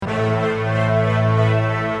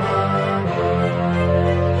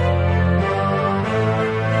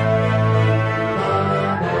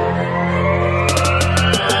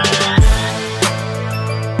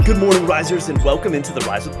Risers, and welcome into the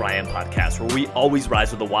Rise with Ryan podcast, where we always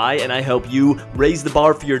rise with a Y, and I help you raise the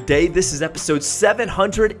bar for your day. This is episode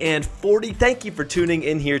 740. Thank you for tuning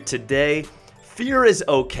in here today. Fear is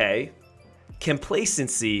okay.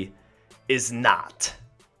 Complacency is not.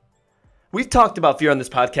 We've talked about fear on this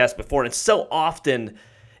podcast before, and so often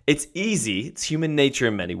it's human nature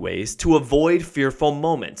in many ways, to avoid fearful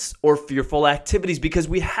moments or fearful activities because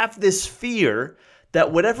we have this fear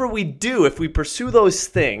that whatever we do, if we pursue those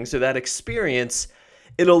things or that experience,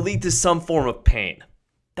 it'll lead to some form of pain.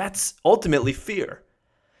 That's ultimately fear.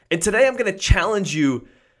 And today I'm going to challenge you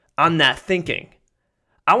on that thinking.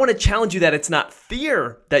 I want to challenge you that it's not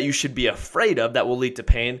fear that you should be afraid of that will lead to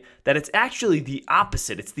pain, that it's actually the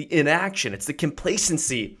opposite. It's the inaction. It's the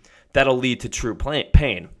complacency that'll lead to true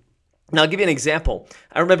pain. Now, I'll give you an example.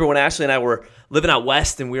 I remember when Ashley and I were living out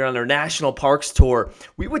west and we were on our national parks tour,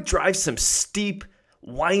 we would drive some steep,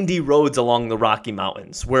 windy roads along the Rocky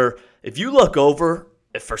Mountains where if you look over,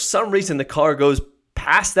 if for some reason the car goes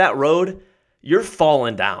past that road, you're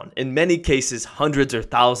falling down, in many cases hundreds or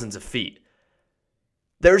thousands of feet.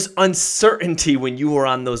 There's uncertainty when you are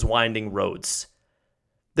on those winding roads.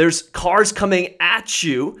 There's cars coming at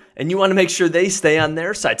you, and you want to make sure they stay on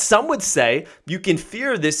their side. Some would say you can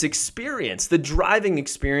fear this experience, the driving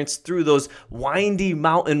experience through those windy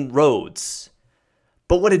mountain roads.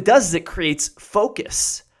 But what it does is it creates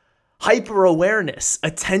focus, hyper-awareness,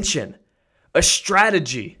 attention, a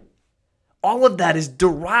strategy. All of that is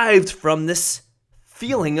derived from this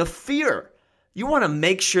feeling of fear. You want to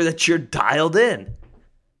make sure that you're dialed in.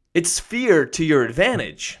 It's fear to your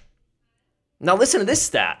advantage. Now listen to this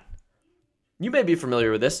stat. You may be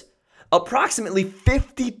familiar with this. Approximately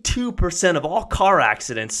 52% of all car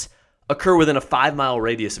accidents occur within a 5-mile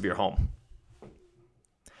radius of your home.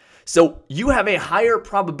 So you have a higher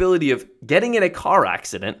probability of getting in a car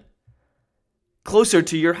accident closer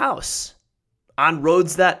to your house on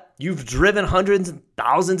roads that you've driven hundreds and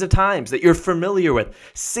thousands of times, that you're familiar with.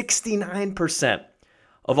 69%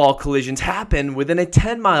 of all collisions happen within a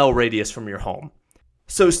 10-mile radius from your home.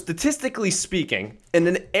 So statistically speaking, in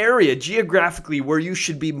an area geographically where you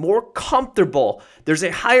should be more comfortable, there's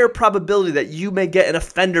a higher probability that you may get in a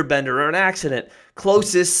fender bender or an accident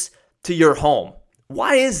closest to your home.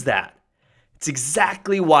 Why is that? It's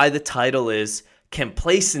exactly why the title is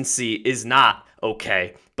Complacency is Not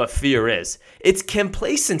Okay, but Fear Is. It's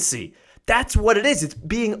complacency. That's what it is. It's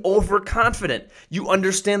being overconfident. You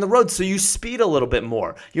understand the road, so you speed a little bit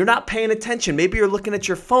more. You're not paying attention. Maybe you're looking at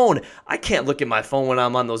your phone. I can't look at my phone when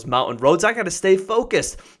I'm on those mountain roads. I got to stay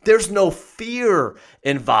focused. There's no fear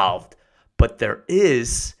involved, but there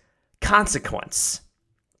is consequence.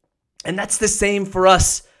 And that's the same for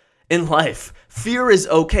us in life. Fear is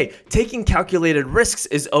okay. Taking calculated risks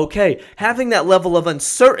is okay. Having that level of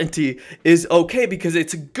uncertainty is okay because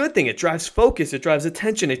it's a good thing. It drives focus, it drives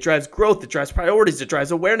attention, it drives growth, it drives priorities, it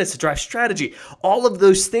drives awareness, it drives strategy. All of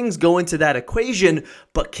those things go into that equation,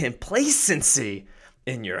 but complacency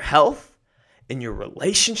in your health, in your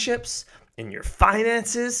relationships, in your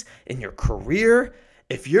finances, in your career,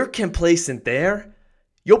 if you're complacent there,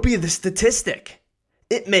 you'll be the statistic.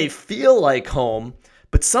 It may feel like home,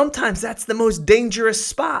 but sometimes that's the most dangerous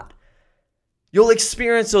spot. You'll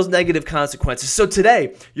experience those negative consequences. So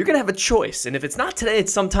today, you're going to have a choice. And if it's not today,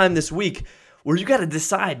 it's sometime this week where you got to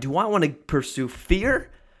decide, do I want to pursue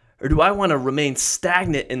fear or do I want to remain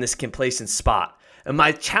stagnant in this complacent spot? And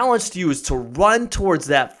my challenge to you is to run towards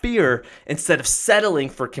that fear instead of settling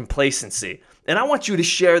for complacency. And I want you to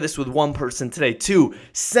share this with one person today too.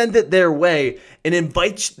 Send it their way and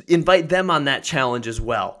invite them on that challenge as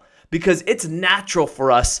well. Because it's natural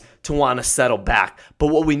for us to want to settle back. But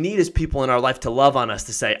what we need is people in our life to love on us,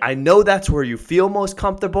 to say, I know that's where you feel most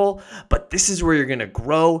comfortable, but this is where you're going to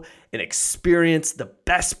grow and experience the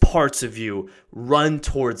best parts of you. Run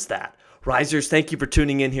towards that. Risers, thank you for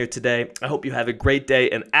tuning in here today. I hope you have a great day.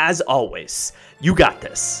 And as always, you got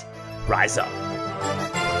this. Rise up.